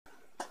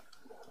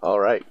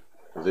Alright,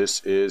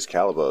 this is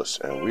Calibos,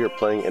 and we are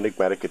playing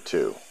Enigmatica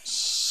 2.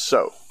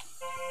 So,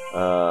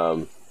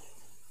 I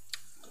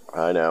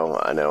know,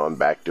 I'm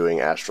back doing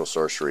astral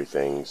sorcery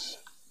things.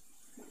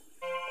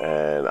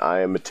 And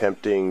I am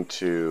attempting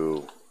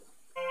to,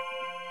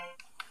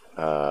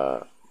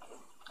 oh,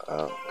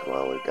 come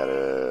on, we've got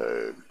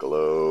a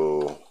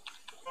glow.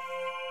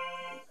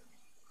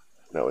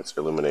 No, it's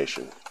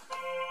illumination.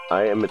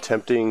 I am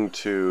attempting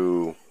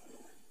to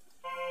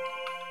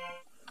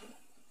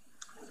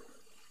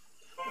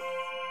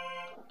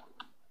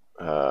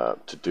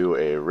do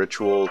a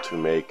ritual to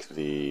make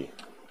the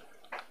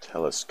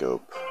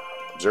telescope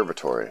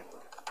observatory.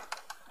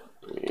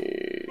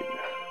 Need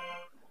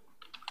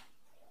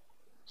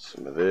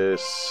some of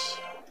this.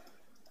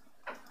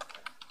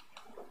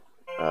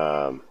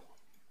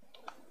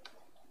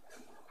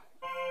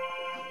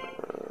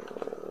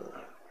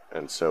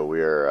 And so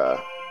we're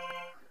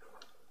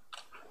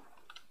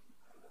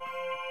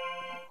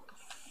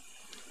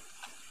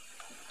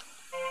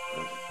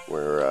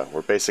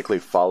basically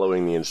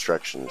following the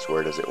instructions.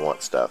 Where does it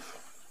want stuff?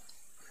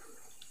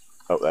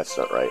 Oh, that's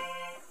not right.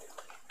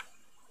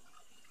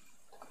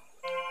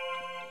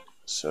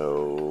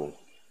 So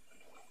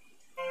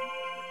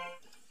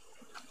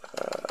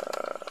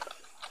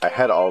I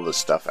had all the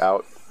stuff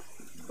out,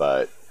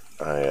 but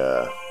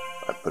I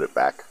put it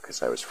back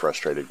because I was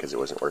frustrated because it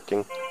wasn't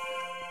working.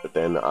 But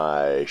then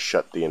I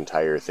shut the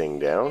entire thing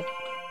down,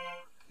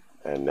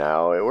 and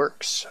now it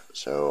works.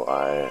 So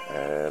I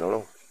don't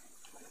know.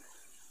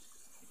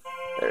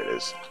 There it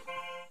is.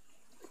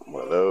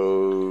 One of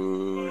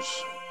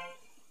those.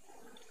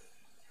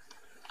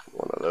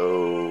 One of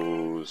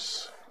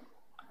those.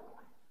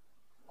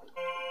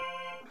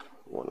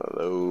 One of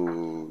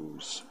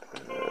those.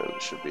 And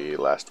it should be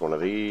last one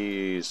of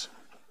these.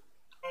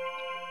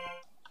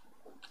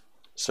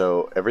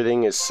 So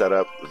everything is set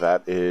up.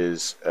 That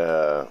is,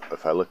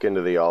 if I look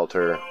into the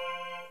altar,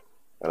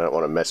 I don't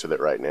want to mess with it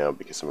right now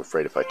because I'm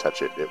afraid if I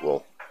touch it, it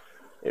will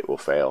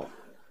fail.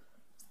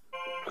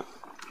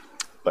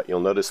 But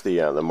you'll notice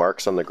the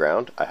marks on the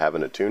ground. I have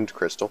an attuned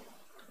crystal.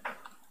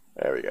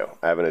 There we go.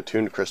 I have an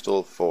attuned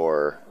crystal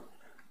for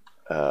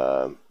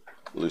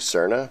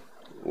Lucerna,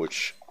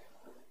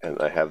 and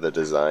I have the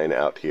design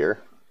out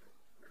here.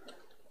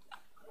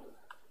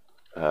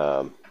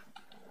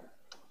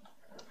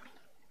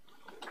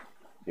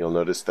 You'll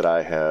notice that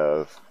I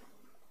have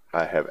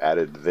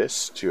added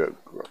this to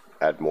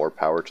add more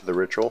power to the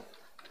ritual.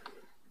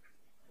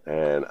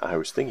 And I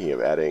was thinking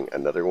of adding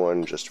another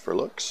one just for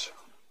looks.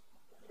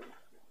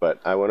 But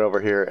I went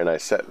over here and I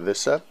set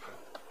this up,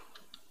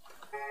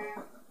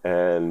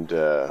 and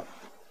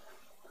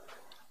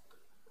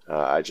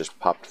I just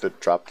dropped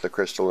the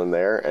crystal in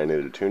there, and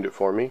it attuned it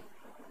for me.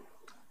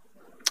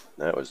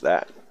 That was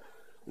that.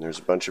 And there's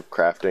a bunch of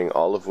crafting,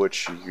 all of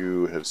which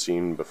you have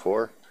seen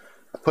before.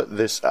 I put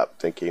this up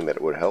thinking that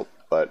it would help,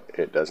 but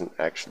it doesn't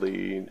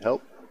actually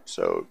help,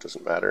 so it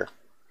doesn't matter.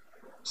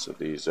 So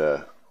these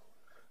are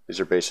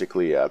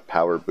basically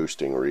power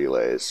boosting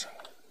relays.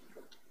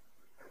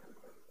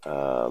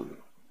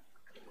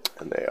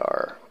 And they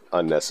are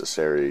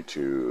unnecessary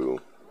to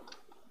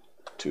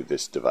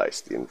this device,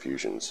 the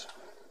infusions.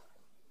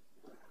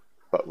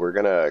 But we're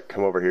gonna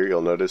come over here.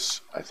 You'll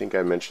notice, I think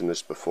I mentioned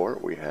this before,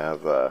 we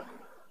have a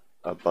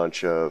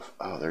bunch of,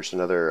 oh, there's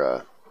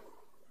another,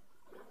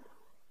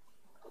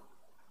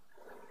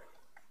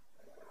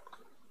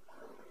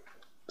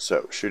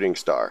 so shooting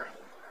star.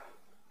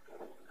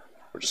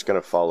 We're just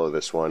gonna follow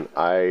this one.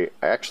 I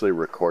actually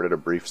recorded a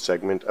brief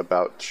segment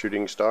about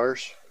shooting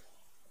stars.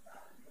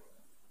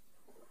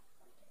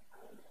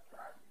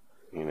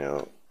 You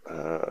know,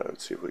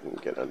 let's see if we can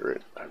get under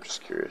it. I'm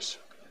just curious.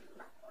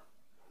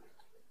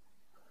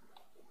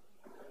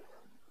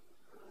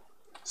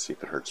 Let's see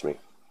if it hurts me.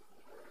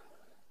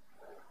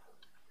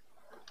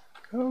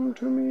 Come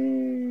to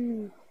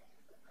me.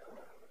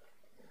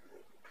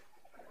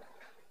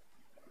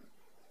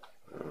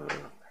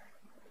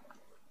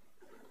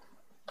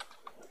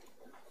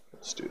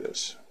 Let's do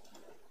this.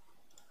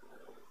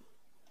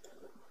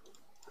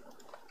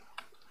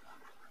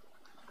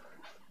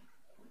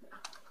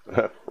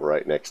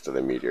 Right next to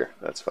the meteor.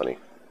 That's funny.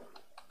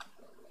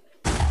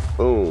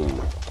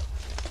 Boom.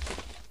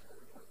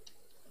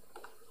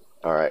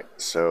 Alright,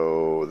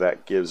 so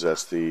that gives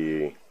us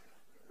the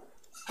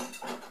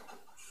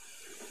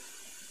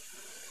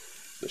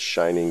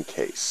shining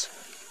case.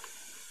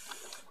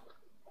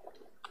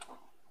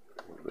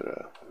 A little bit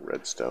of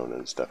redstone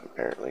and stuff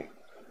apparently.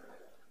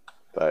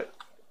 But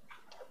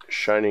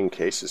shining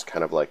case is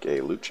kind of like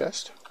a loot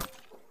chest.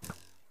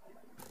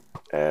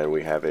 And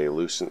we have a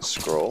lucent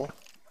scroll.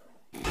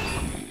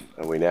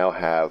 And we now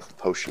have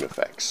potion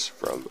effects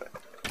from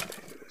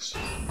this.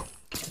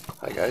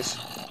 Hi guys.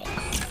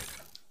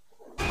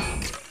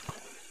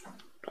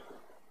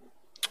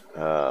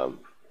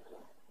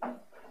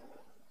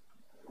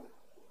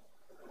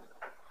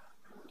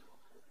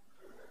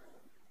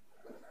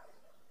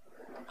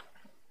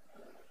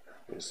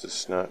 Is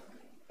this not?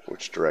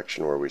 Which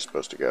direction were we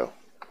supposed to go?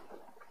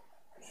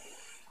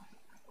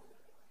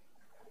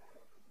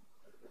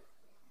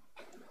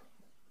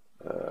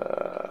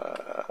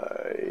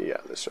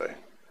 this way.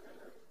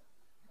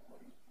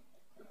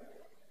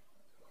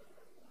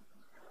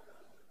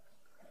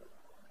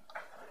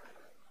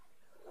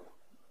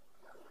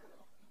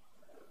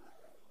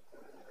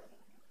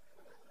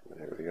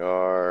 There we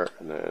are,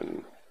 and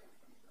then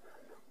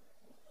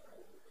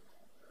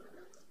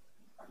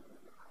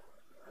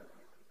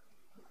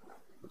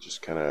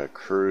just kind of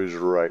cruise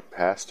right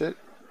past it.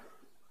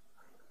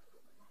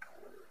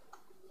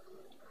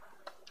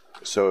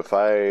 So if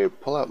I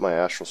pull out my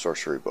Astral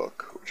Sorcery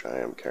book, which I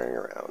am carrying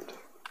around,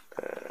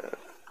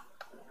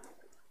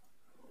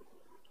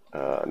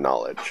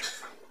 knowledge.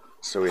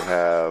 So we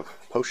have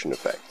potion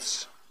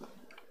effects.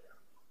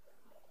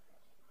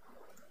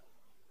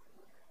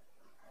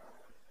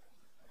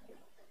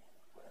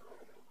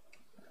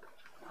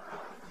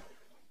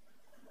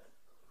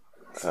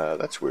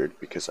 That's weird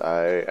because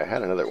I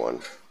had another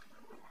one.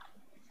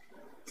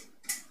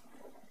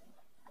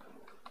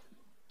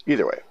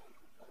 Either way.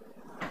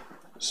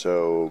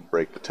 So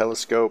break the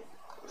telescope,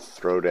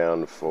 throw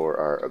down for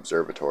our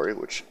observatory,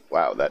 which,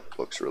 wow, that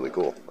looks really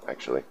cool,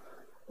 actually.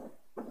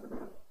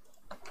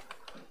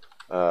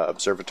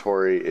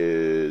 Observatory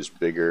is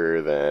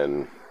bigger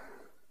than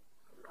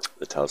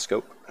the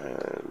telescope,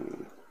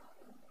 and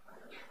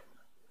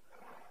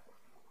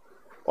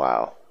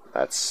wow,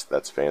 that's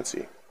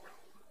fancy.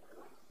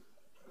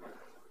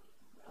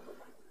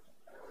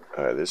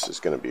 This is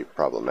going to be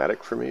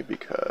problematic for me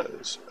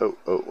because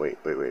wait,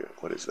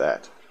 what is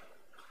that?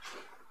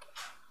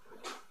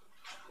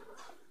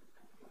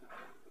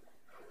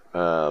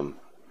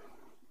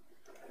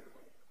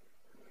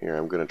 Here,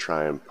 I'm going to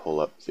try and pull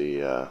up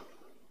the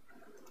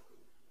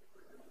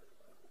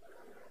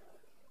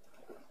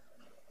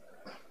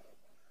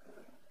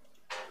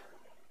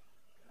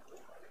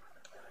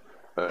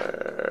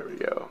there we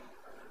go.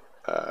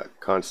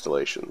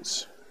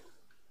 Constellations.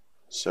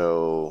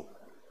 So,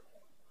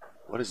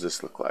 what does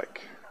this look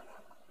like?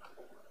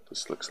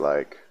 This looks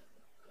like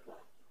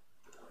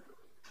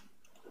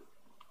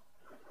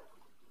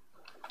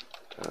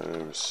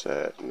time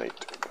set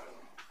night.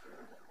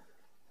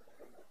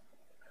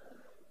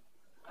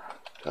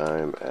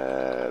 Time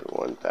at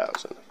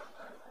 1000.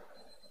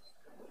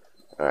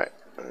 Alright,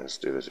 let's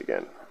do this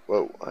again.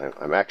 Whoa,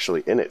 I'm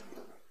actually in it.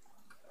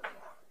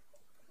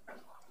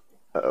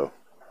 Uh-oh.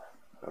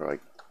 How do I...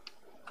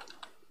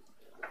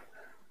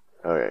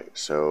 Okay,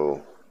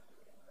 so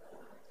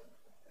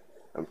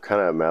I'm kind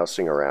of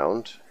mousing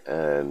around,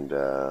 and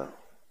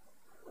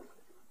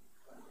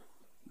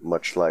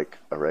much like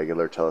a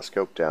regular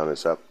telescope, down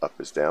is up,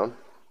 up is down.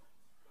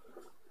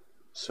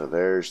 So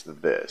there's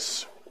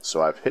this.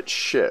 So I've hit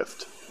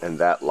shift, and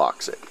that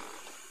locks it.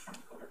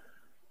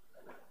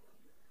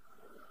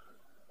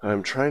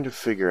 I'm trying to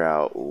figure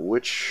out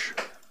which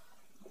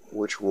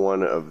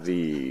one of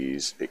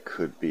these it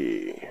could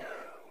be.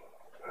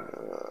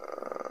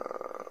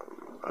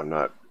 I'm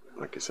not,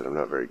 like I said, I'm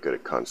not very good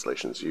at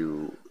constellations.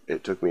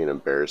 It took me an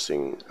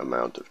embarrassing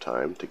amount of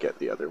time to get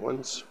the other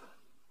ones.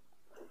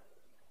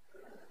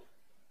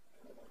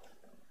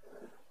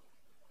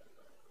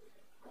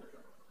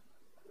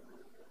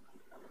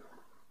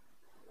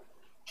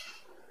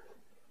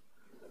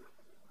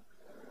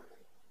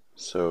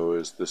 So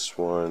is this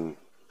one...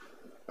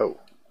 Oh.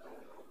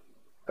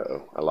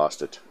 Uh-oh, I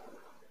lost it.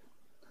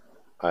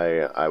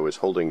 I was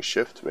holding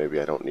shift. Maybe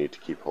I don't need to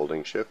keep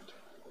holding shift.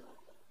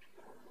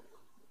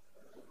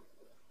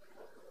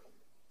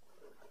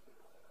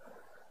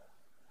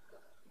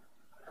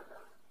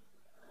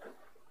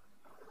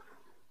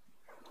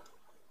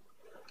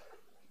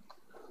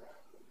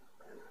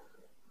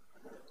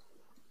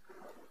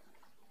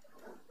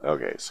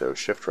 Okay, so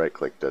shift right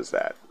click does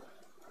that.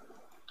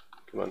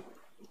 Come on.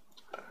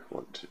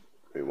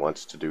 It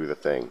wants to do the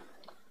thing.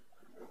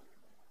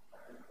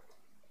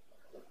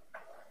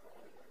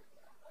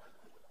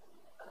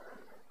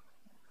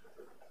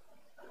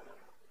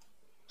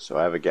 So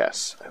I have a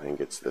guess. I think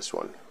it's this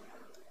one.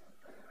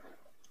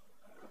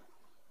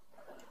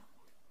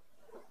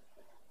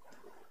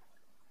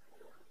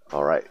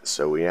 Alright,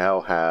 so we now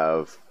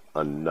have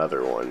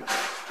another one.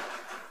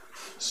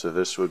 So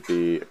this would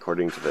be,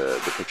 according to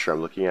the picture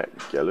I'm looking at,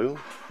 Jello.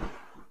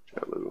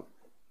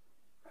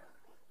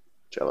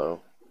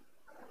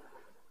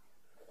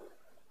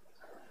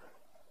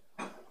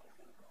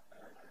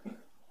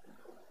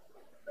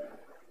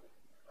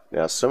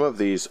 Now some of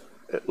these,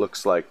 it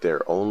looks like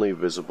they're only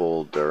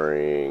visible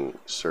during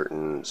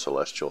certain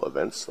celestial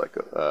events, like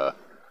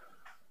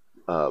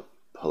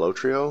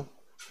Pelotrio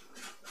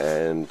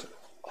and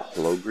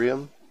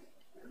Horologium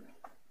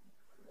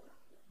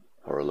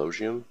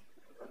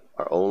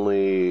are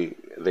only,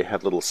 they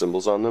have little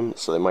symbols on them,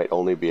 so they might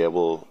only be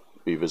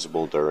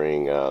visible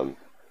during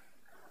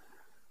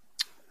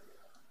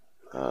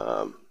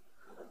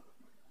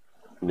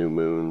new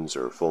moons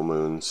or full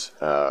moons.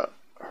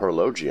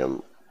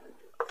 Horologium,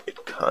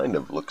 it kind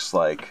of looks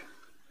like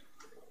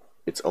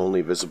it's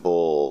only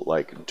visible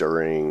like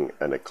during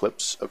an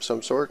eclipse of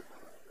some sort.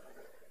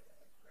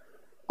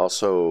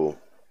 Also,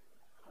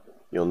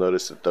 you'll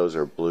notice that those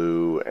are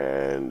blue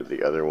and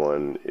the other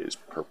one is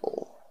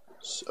purple.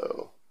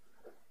 So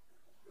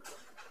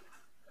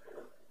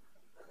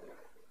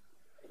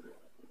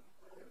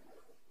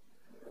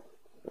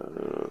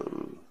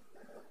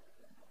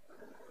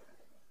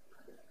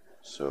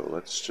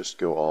let's just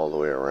go all the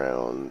way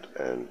around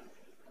and...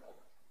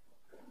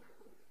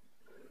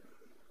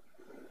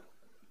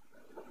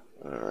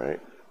 Alright.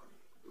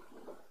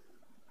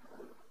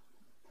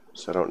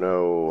 So I don't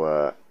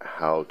know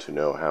how to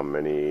know how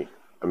many...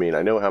 I mean,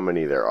 I know how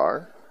many there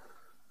are,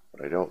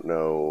 but I don't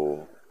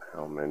know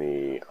how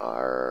many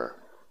are...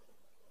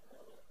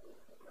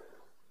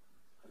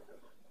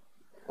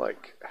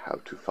 like, how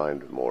to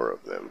find more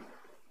of them.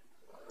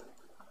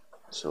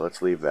 So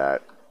let's leave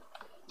that.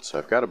 So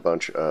I've got a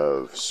bunch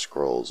of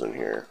scrolls in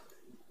here.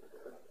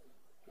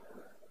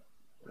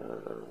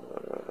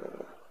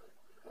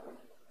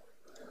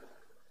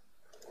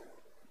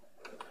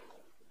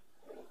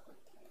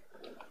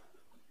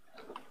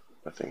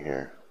 Nothing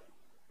here.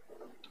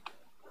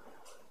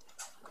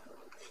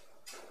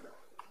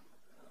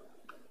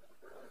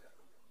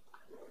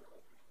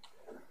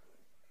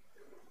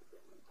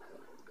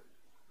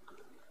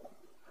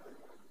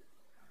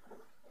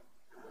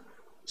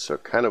 So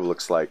it kind of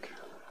looks like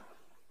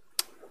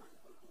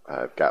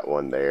I've got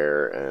one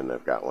there and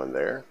I've got one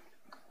there.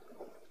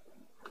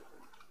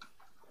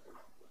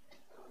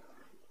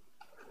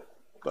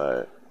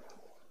 But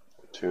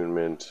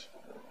attunement,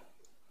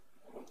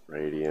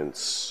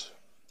 radiance,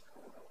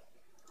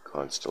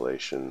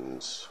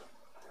 constellations.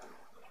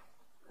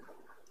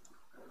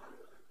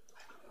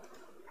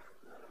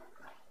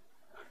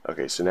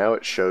 Okay, so now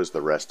it shows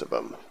the rest of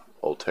them.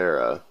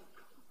 Ulteria,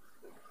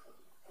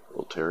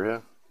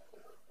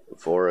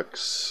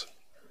 Vorax,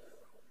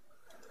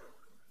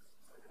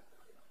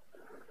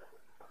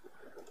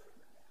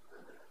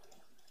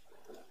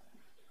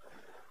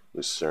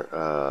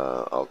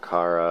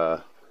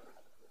 Alcara.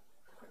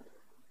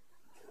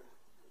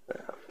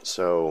 Yeah.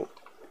 So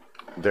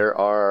there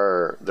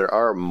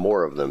are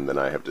more of them than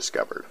I have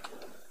discovered.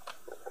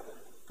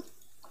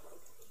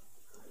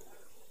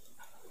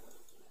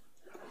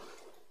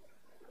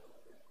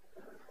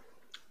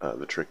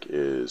 The trick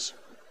is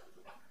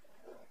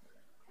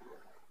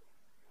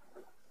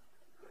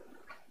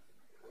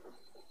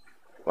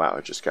wow,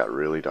 it just got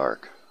really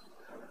dark.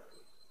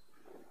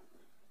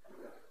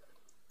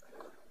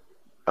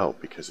 Oh,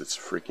 because it's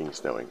freaking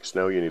snowing.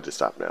 Snow, you need to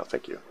stop now.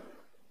 Thank you.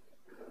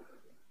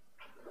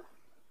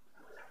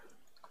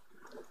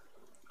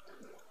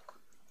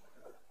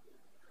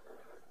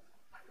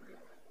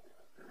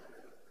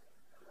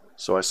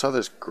 So I saw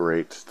this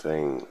great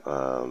thing.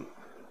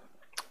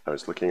 I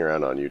was looking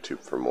around on YouTube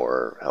for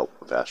more help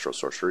with astral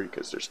sorcery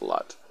because there's a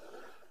lot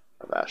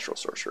of astral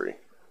sorcery.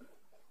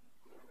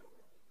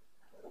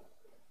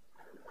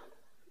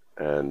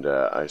 And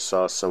I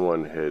saw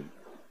someone had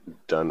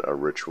done a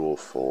ritual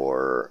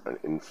for an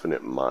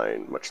infinite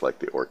mine, much like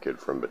the orchid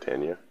from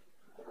Botania,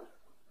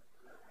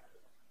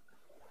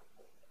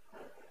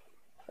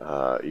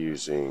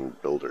 using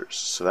builders.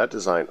 So that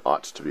design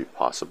ought to be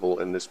possible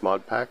in this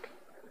mod pack,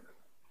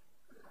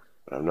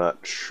 but I'm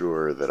not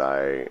sure that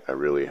I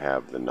really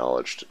have the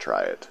knowledge to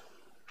try it.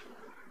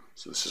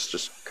 So this is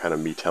just kind of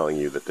me telling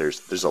you that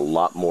there's a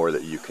lot more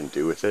that you can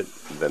do with it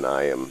than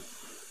I am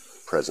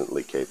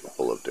presently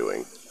capable of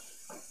doing.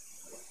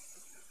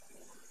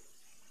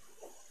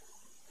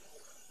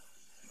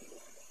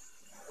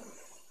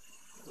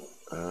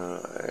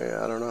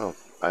 I don't know.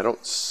 I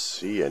don't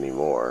see any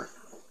more.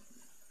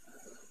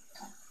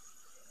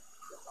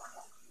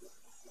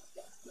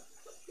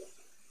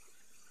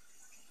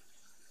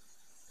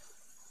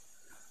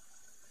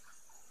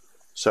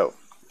 So,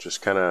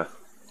 just kind of...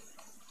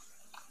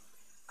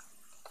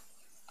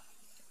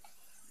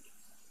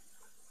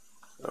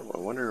 I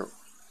wonder...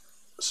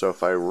 So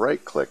if I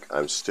right-click,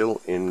 I'm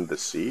still in the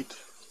seat.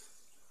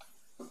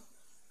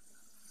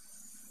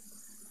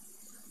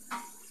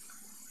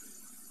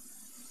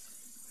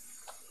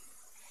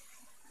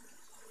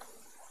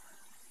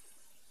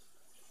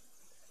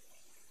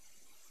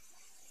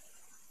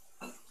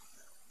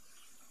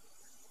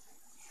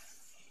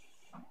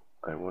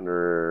 I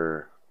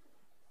wonder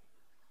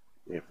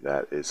if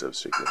that is of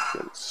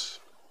significance.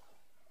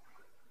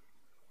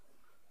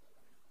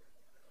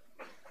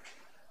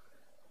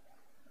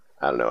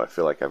 I don't know, I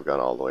feel like I've gone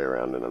all the way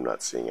around and I'm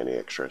not seeing any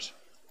extras.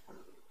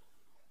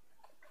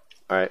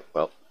 Alright,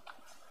 well,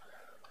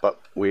 but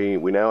we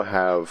now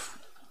have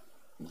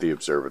the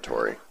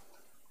observatory.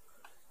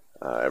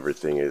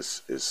 Everything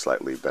is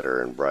slightly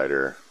better and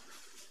brighter.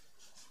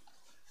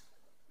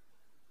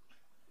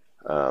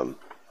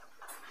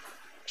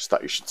 Just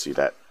thought you should see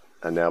that.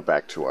 And now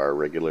back to our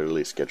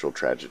regularly scheduled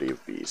tragedy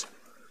of bees.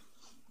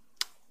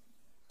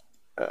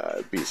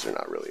 Bees are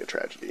not really a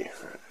tragedy.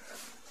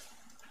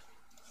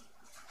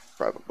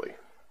 Probably.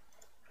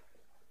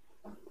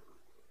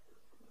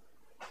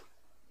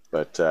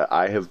 But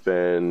I have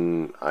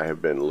been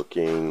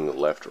looking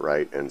left,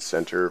 right, and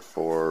center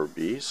for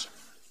bees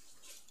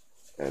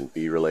and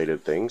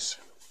bee-related things.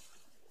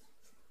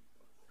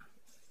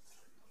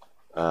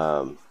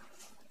 Do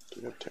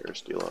we have Terra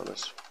Steel on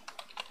us?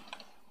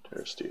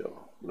 Terra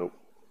Steel. Nope.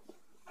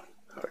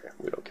 Okay,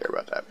 we don't care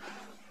about that.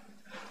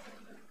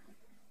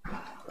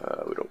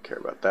 We don't care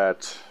about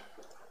that.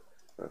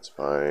 That's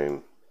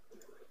fine.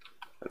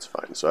 That's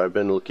fine. So I've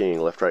been looking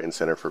left, right, and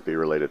center for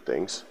bee-related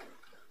things.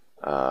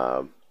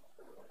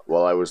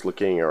 While I was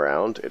looking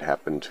around, it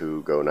happened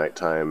to go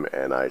nighttime,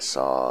 and I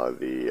saw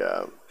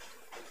a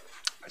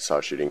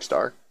shooting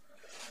star,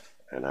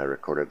 and I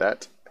recorded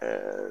that,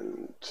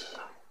 and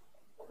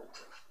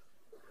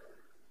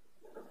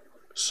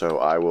so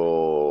I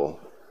will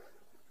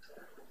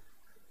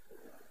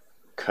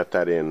cut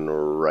that in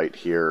right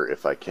here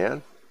if I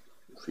can.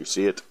 If you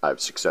see it,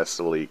 I've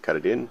successfully cut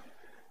it in.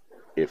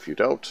 If you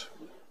don't,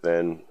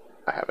 then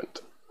I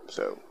haven't.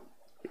 So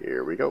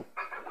here we go.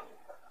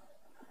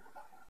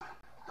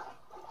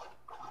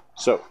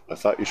 So I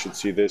thought you should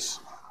see this.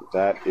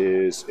 That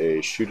is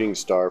a shooting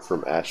star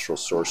from Astral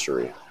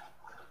Sorcery.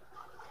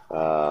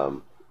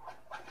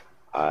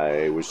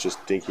 I was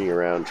just dinking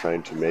around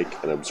trying to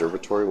make an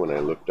observatory when I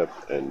looked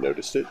up and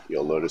noticed it.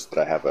 You'll notice that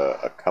I have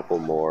a couple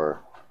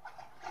more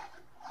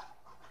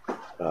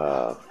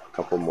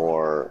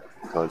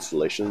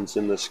constellations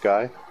in the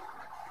sky.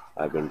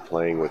 I've been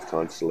playing with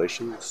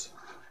constellations.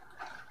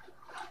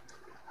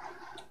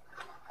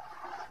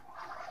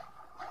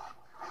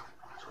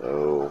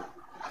 So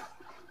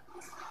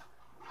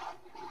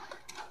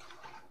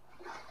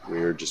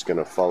we're just going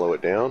to follow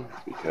it down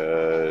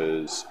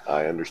because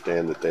I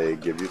understand that they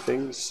give you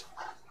things.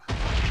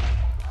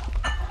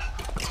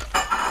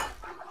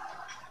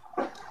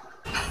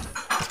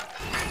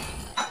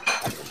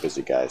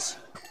 Busy guys,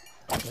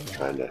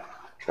 trying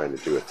to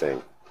do a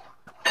thing.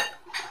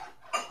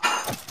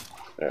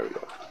 There we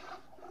go.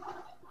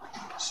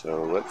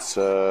 So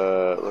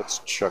let's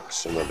chuck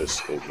some of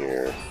this in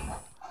here.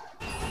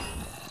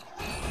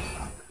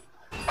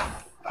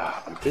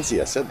 I'm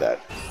busy. I said that.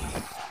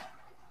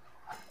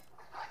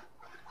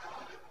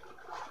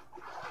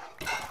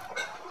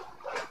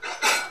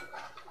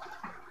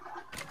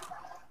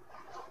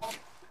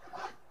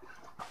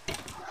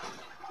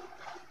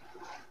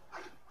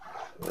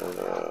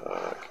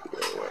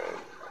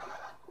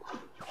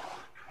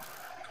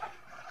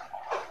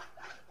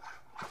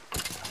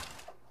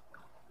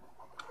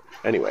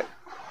 Anyway,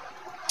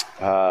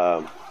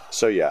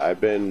 so yeah, I've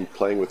been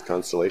playing with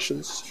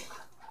constellations,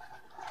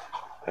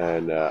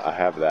 and I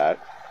have that.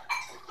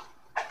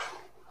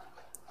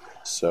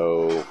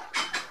 So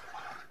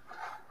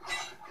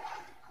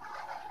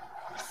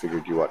I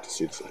figured you ought to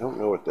see this. I don't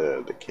know what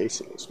the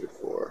casing is good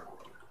for.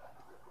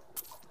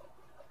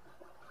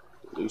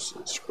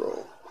 Loosen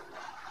scroll.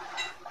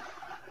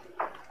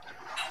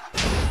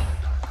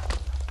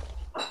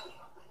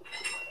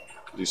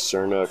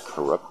 Lucerna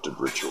Corrupted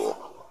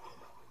Ritual.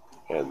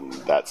 And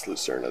that's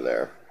Lucerna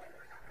there.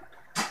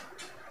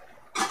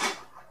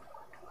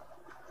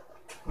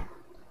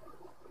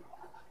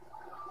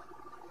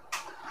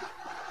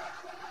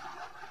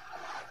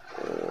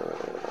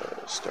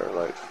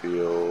 Starlight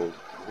Field.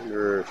 I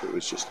wonder if it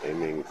was just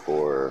aiming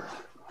for...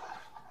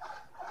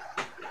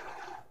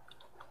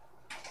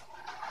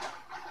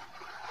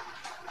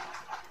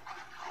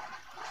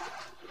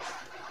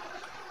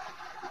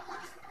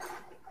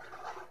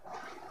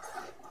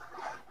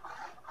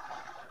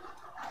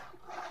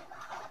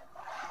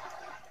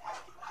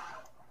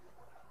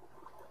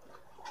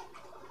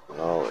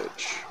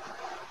 knowledge.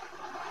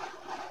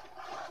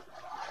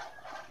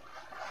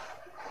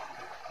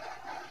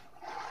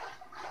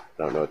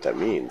 I don't know what that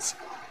means.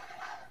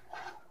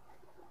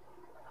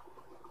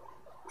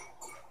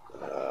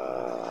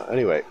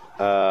 Anyway,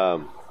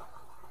 I'm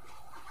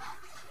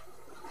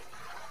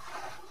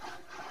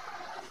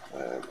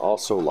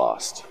also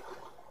lost.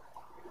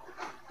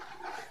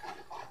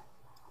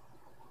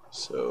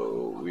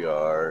 So we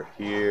are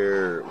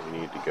here. We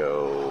need to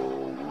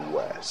go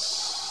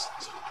west.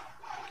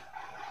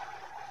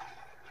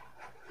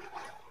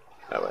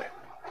 That way.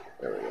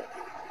 There we go.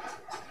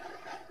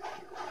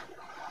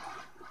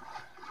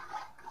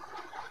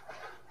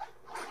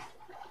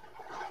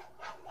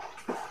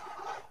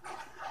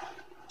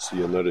 So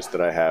you'll notice that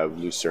I have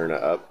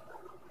Lucerna up.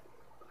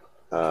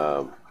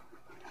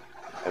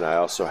 And I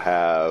also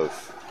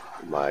have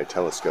my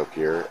telescope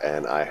here,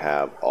 and I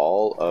have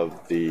all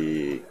of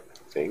the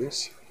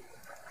things.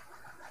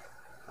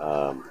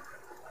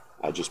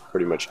 I just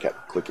pretty much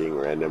kept clicking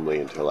randomly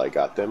until I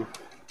got them.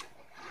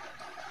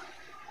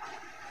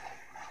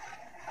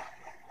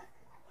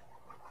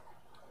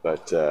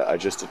 But I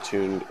just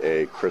attuned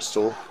a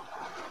crystal.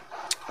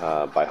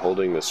 By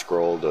holding the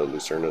scroll, the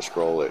Lucerna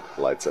scroll, it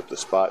lights up the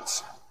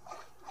spots.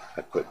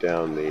 I put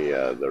down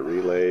the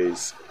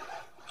relays,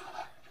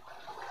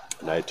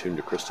 and I attuned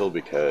a crystal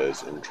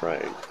because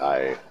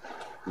I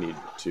need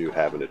to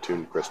have an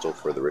attuned crystal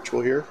for the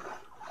ritual here.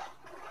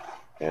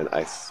 And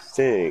I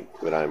think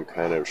that I'm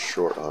kind of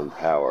short on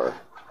power.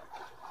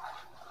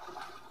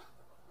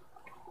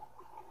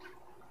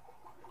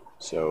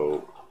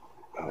 So,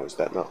 oh, is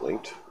that not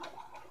linked?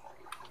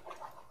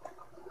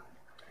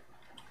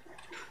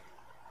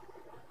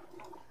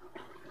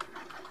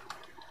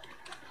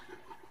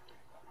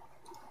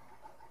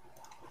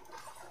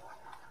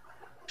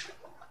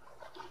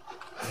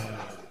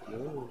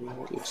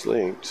 No, it looks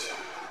linked.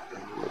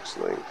 It looks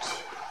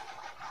linked.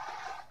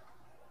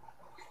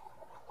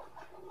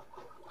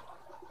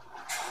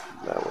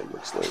 That one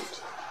looks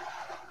linked.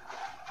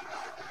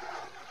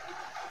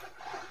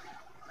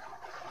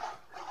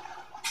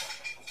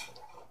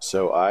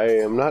 So I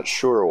am not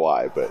sure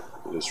why, but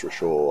this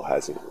ritual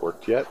hasn't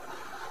worked yet.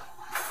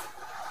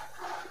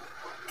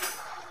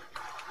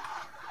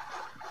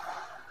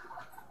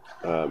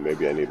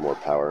 Maybe I need more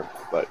power,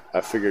 but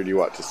I figured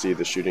you ought to see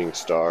the shooting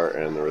star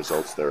and the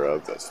results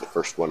thereof. That's the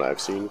first one I've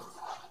seen.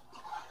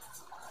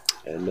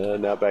 And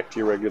now back to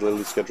your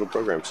regularly scheduled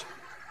programs.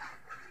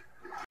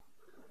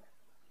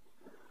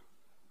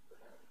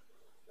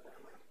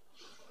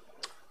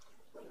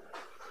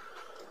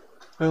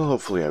 Well,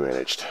 hopefully I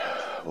managed.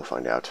 We'll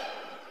find out.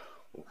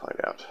 We'll find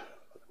out.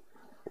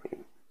 I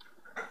mean,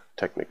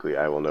 technically,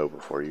 I will know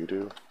before you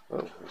do.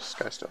 Oh, there's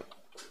Skystone.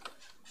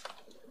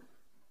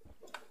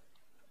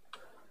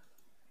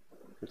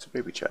 It's a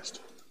baby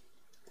chest.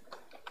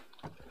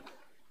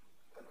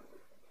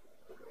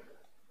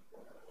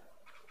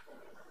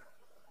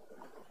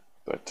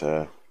 But,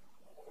 I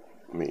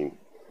mean,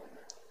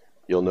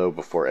 you'll know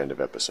before end of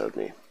episode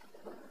me.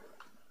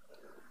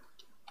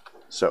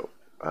 So,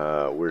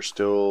 we're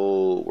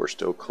still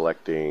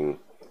collecting.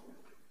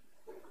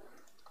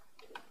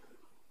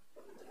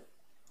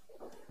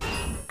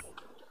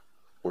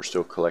 We're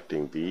still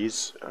collecting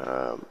bees.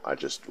 I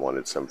just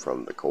wanted some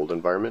from the cold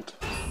environment.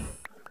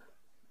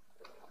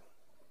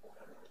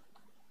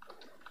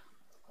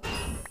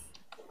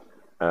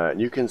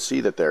 And you can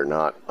see that they're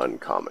not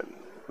uncommon.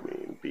 I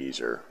mean, bees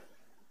are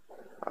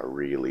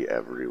really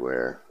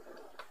everywhere.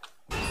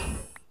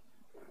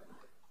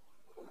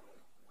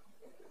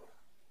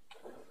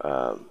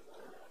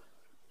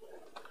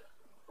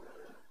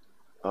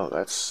 Oh,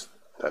 that's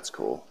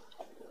cool.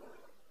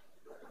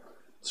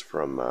 It's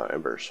from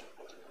Embers.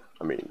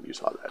 I mean, you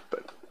saw that,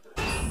 but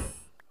I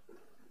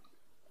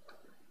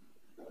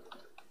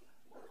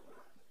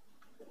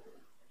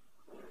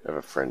have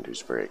a friend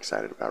who's very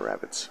excited about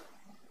rabbits.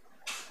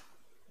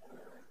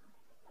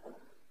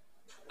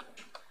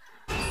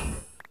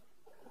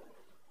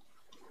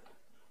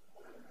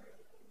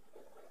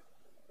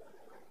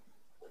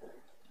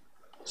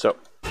 So,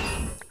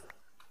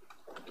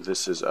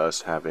 this is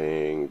us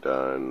having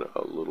done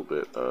a little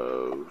bit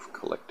of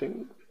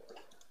collecting.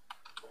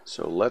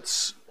 So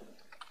let's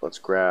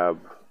grab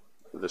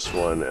this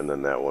one and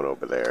then that one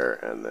over there,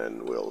 and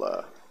then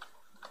we'll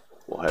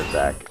head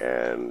back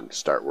and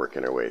start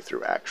working our way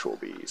through actual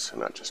bees,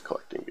 not just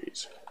collecting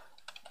bees.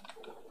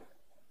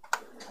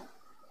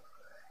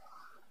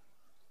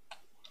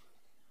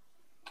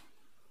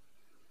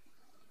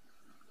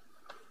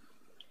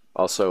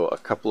 Also, a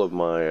couple of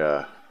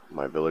my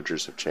my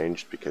villagers have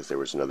changed because there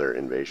was another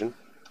invasion,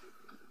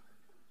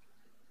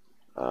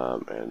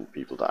 and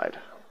people died.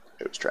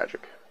 It was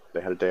tragic.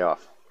 They had a day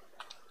off.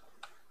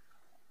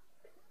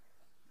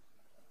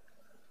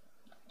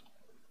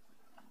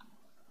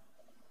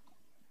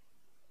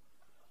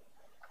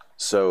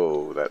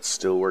 So that's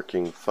still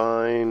working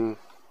fine.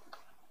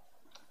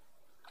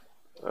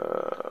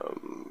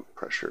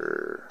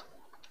 Pressure,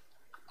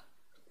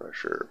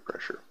 pressure,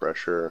 pressure,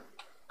 pressure.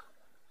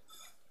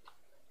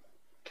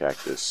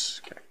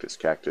 Cactus, cactus,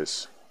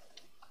 cactus.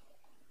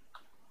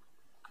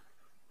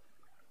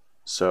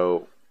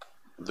 So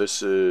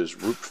this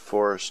is roofed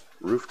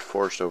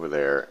forest over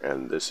there,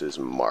 and this is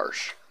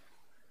marsh.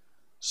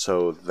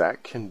 So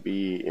that can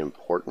be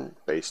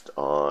important based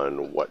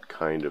on what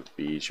kind of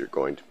bees you're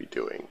going to be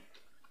doing.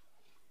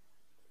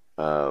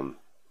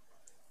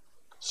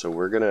 So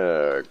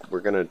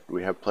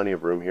we have plenty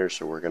of room here,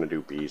 so we're gonna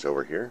do bees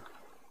over here.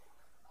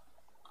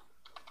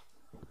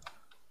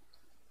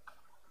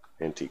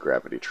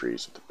 Anti-gravity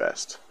trees are the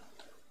best.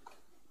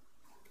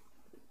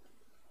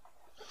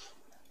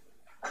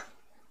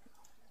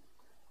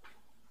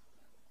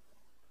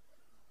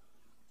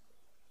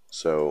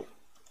 So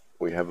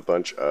we have a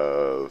bunch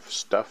of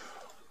stuff.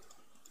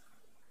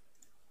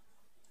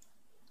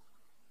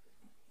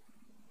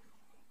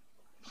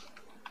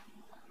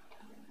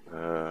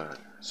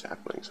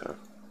 Saplings, huh?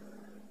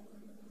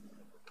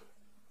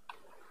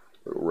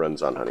 It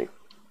runs on honey.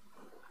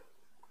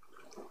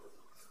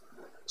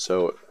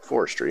 So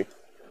forestry.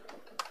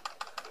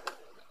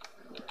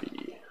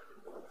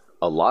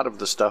 A lot of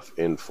the stuff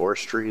in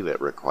forestry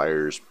that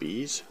requires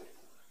bees,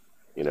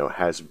 you know,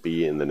 has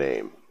bee in the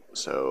name.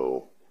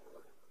 So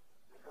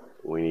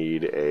we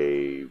need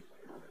a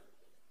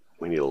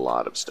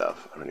lot of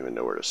stuff. I don't even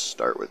know where to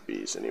start with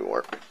bees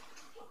anymore.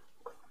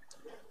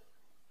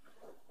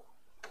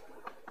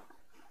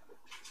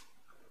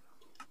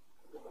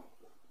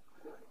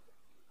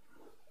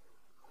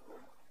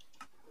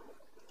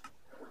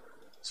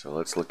 So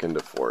let's look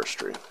into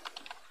forestry.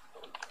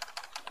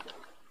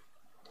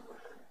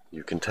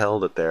 You can tell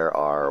that there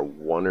are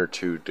one or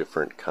two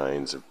different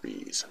kinds of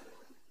bees.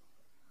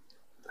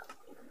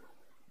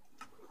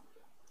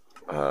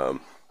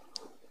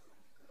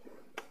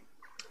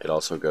 It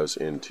also goes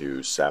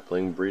into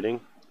sapling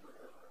breeding,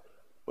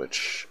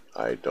 which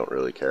I don't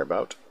really care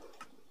about.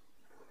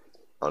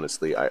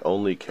 Honestly, I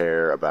only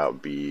care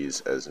about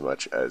bees as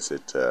much as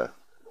it,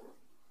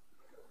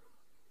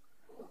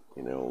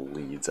 you know,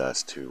 leads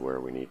us to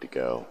where we need to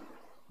go.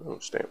 Oh,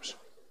 stamps.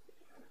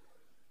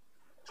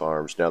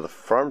 Farms. Now, the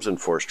farms in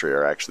forestry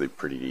are actually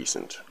pretty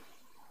decent.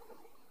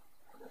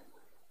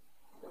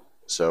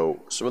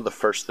 So some of the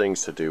first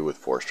things to do with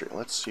forestry.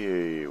 Let's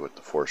see what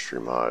the forestry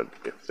mod,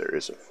 if there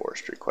is a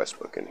forestry quest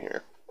book in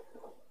here.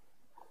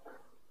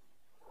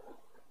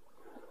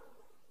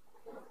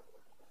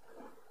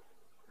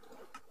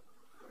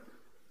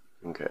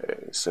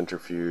 Okay,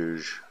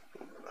 centrifuge.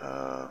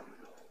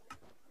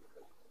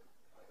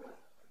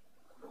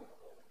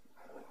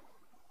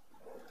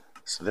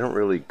 So they don't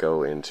really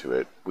go into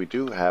it. We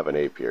do have an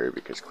apiary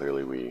because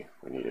clearly we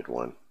needed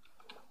one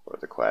for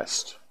the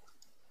quest.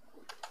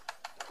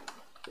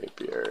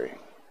 Apiary.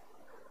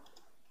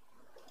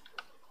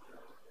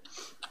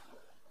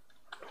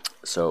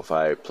 So if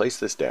I place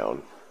this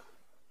down,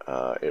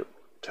 it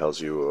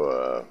tells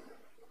you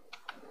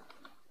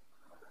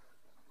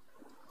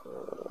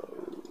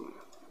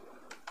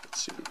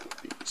let's see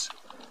these.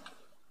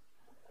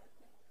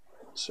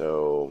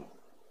 So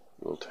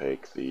we'll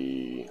take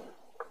the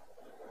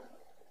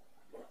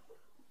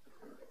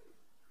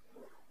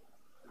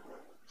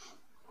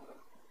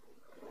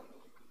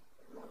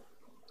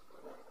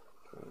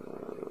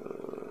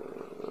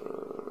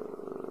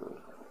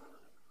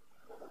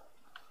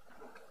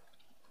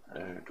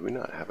do we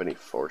not have any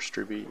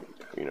forestry bee,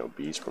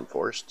 bees from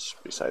forests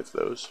besides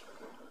those?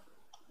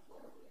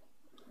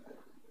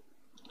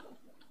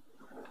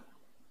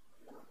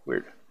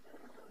 Weird.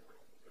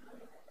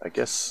 I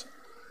guess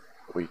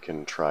we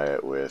can try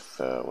it with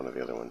one of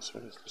the other ones.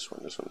 What is this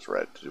one? This one's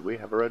red. Did we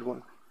have a red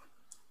one?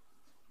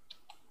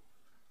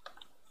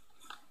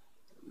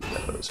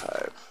 Meadows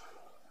Hive.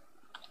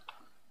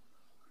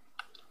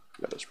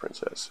 Meadows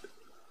Princess.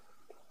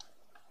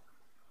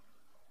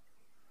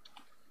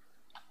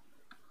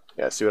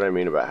 Yeah, see what I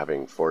mean about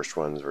having forest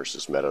ones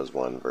versus meadows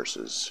one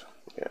versus,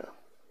 yeah.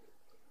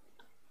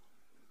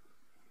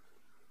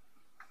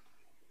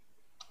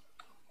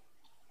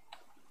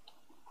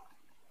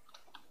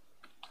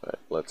 But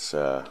let's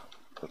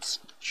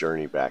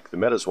journey back. The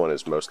meadows one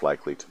is most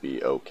likely to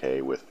be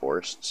okay with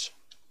forests.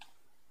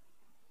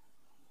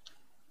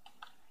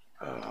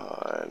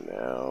 And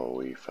now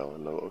we fell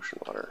in the ocean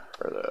water,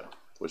 or the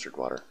wizard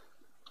water.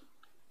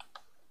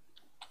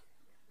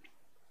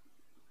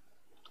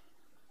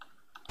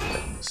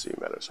 Let's see,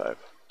 Meadows Hive.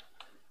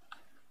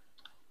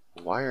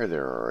 Why are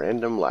there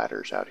random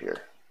ladders out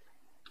here?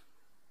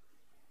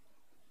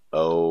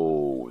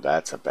 Oh,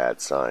 that's a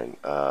bad sign.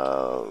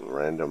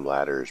 Random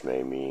ladders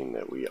may mean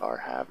that we are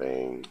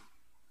having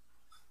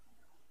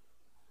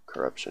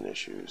corruption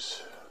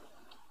issues.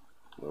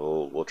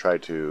 We'll try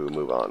to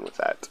move on with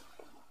that.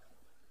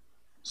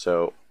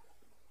 So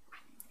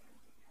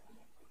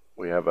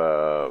we have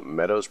a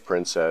Meadows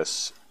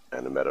Princess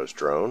and a Meadows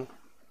Drone,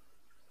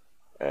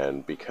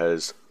 and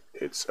because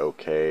it's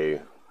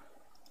okay,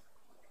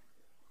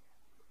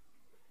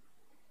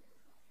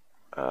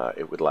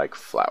 it would like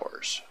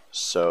flowers.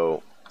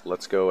 So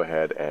let's go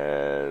ahead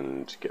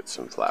and get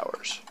some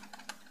flowers.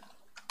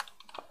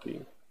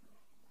 Copy.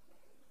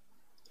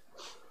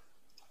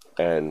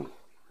 And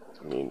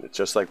I mean, it's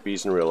just like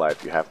bees in real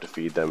life. You have to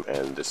feed them,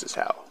 and this is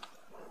how.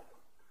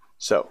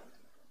 So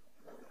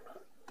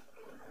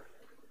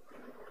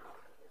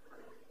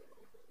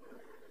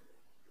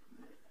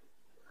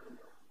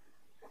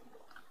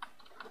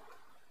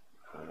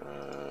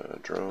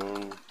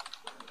drone,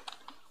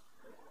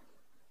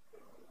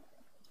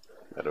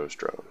 Meadows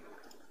Drone.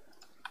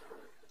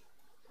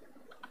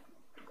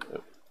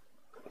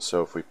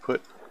 So if we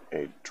put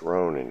a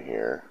drone in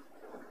here,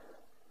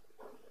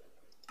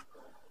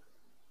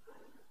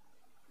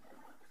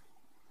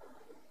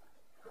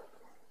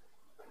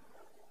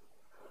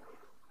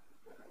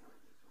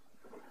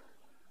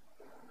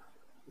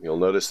 you'll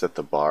notice that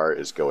the bar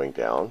is going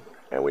down,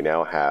 and we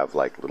now have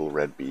like little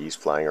red bees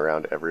flying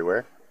around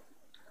everywhere.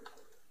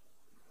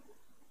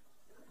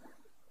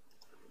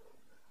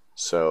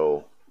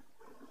 So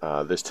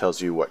this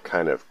tells you what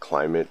kind of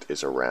climate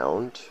is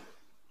around,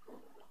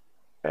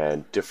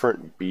 and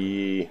different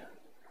bee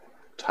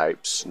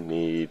types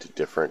need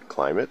different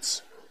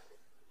climates.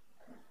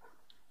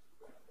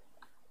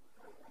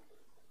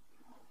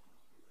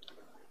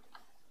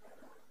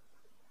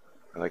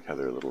 I like how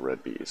they're little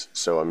red bees.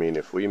 So I mean,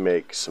 if we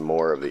make some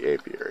more of the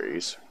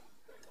apiaries,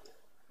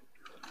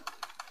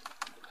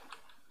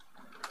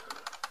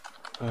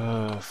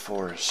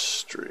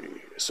 forestry.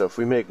 So if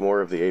we make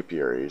more of the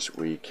apiaries,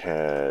 we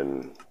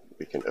can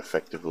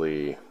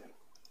effectively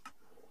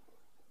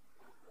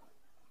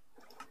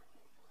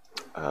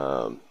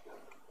kind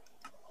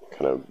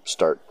of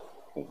start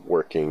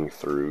working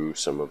through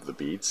some of the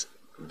bees.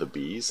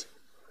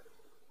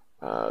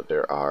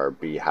 There are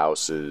bee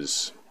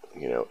houses,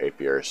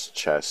 apiary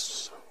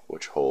chests,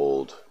 which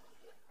hold,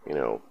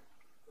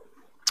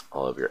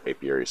 all of your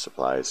apiary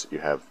supplies. You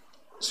have,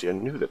 see, I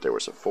knew that there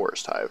was a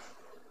forest hive.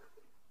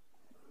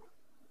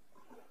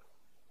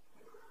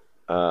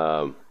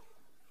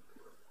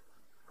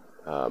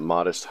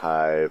 Modest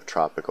hive,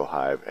 tropical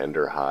hive,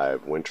 ender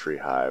hive, wintry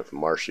hive,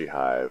 marshy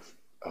hive.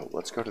 Oh,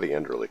 let's go to the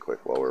end really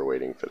quick while we're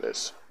waiting for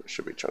this. It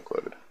should be chunk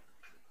loaded.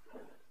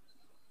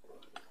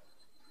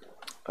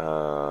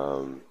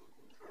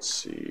 Let's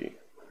see.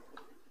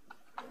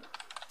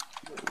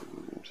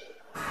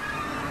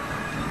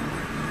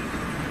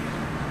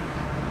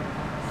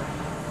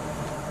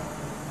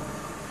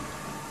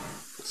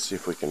 Let's see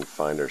if we can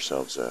find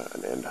ourselves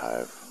an end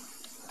hive.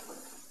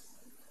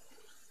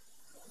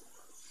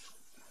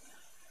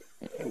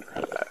 End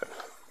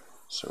hive.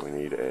 So we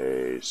need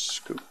a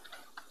scoop.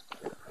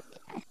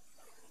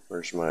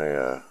 Where's my,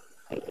 there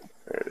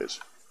it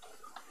is.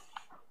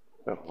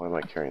 Oh, why am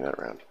I carrying that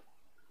around?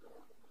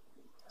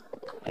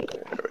 Okay,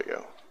 there we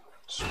go.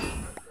 Scoop.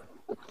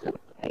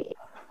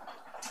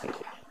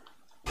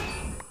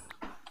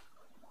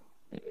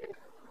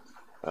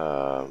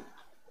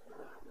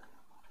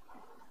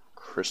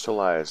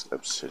 Crystallized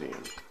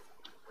obsidian.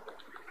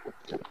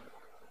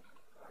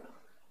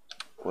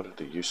 What are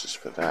the uses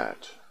for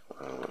that?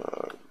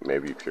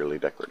 Maybe purely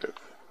decorative.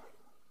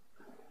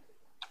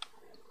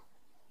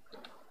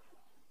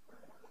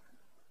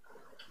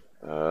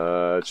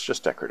 It's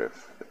just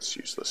decorative. It's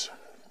useless.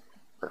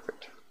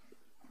 Perfect.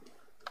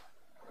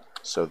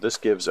 So this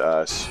gives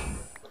us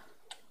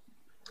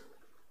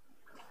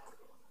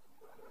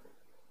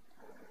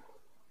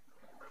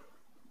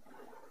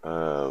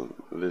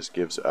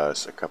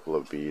a couple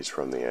of bees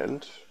from the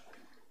end,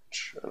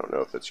 which I don't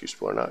know if that's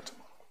useful or not.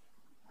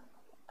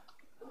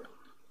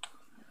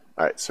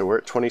 Alright, so we're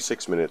at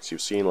 26 minutes.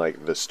 You've seen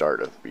like the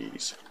start of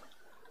bees.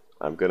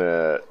 I'm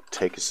gonna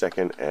take a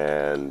second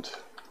and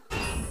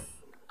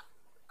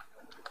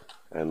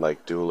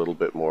like do a little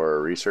bit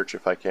more research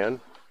if I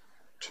can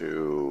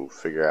to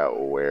figure out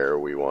where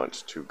we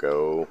want to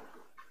go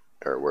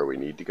or where we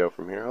need to go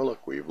from here. Oh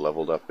look, we've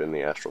leveled up in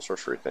the astral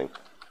sorcery thing.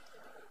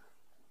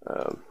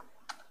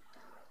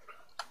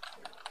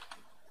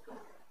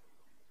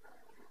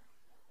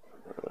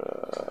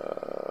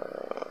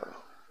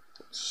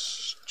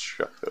 Let's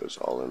chuck those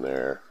all in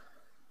there.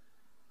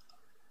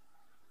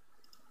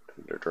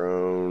 Thunder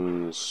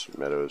drones,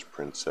 Meadows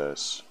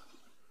Princess.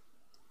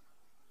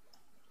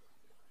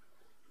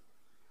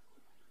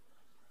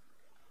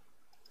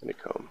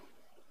 Honeycomb.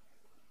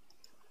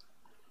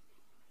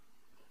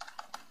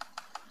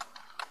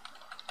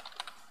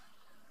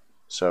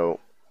 So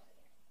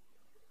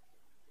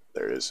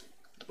there is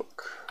the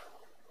book.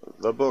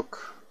 The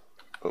book.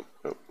 Oh,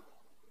 no.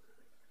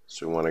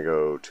 So we want to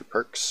go to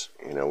perks.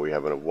 You know, we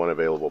have one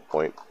available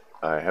point.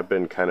 I have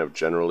been kind of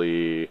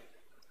generally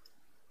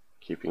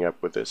keeping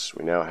up with this.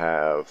 We now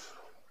have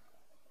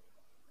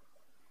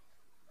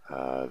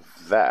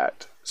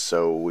that.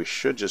 So we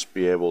should just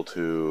be able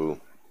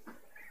to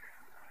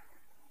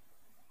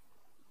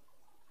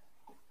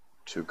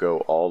go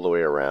all the way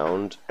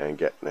around and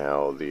get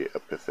now the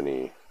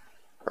Epiphany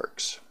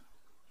perks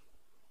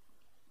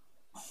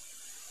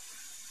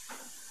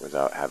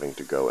without having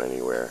to go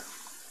anywhere.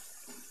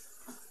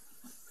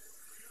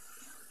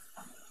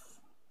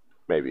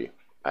 Maybe.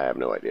 I have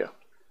no idea.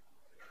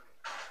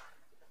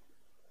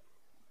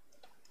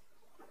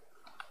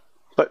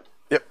 But,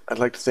 yep, I'd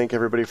like to thank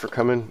everybody for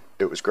coming.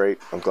 It was great.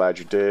 I'm glad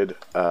you did.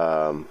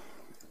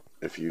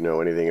 If you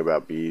know anything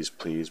about bees,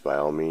 please, by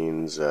all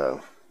means,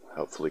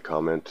 helpfully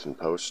comment and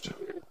post.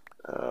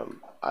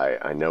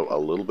 I know a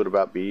little bit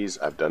about bees.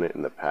 I've done it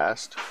in the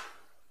past.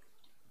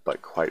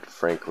 But quite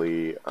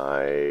frankly,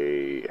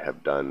 I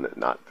have done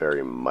not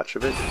very much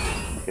of it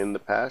in the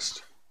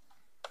past.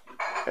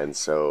 And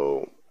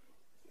so,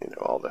 you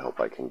know, all the help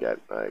I can get,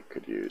 I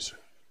could use.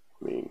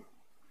 I mean,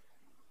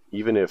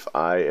 even if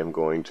I am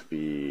going to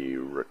be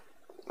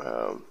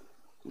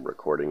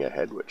recording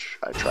ahead, which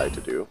I try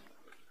to do,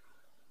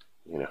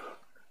 you know,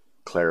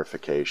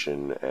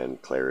 clarification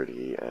and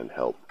clarity and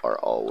help are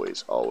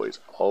always, always,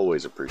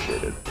 always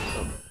appreciated.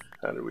 Oh,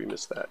 how did we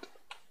miss that?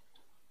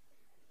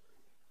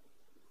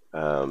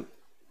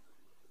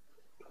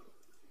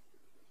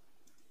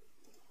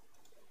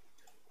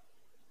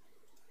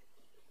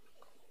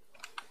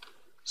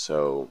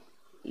 So,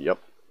 yep.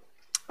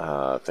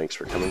 Thanks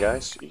for coming,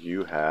 guys.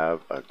 You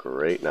have a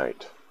great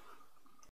night.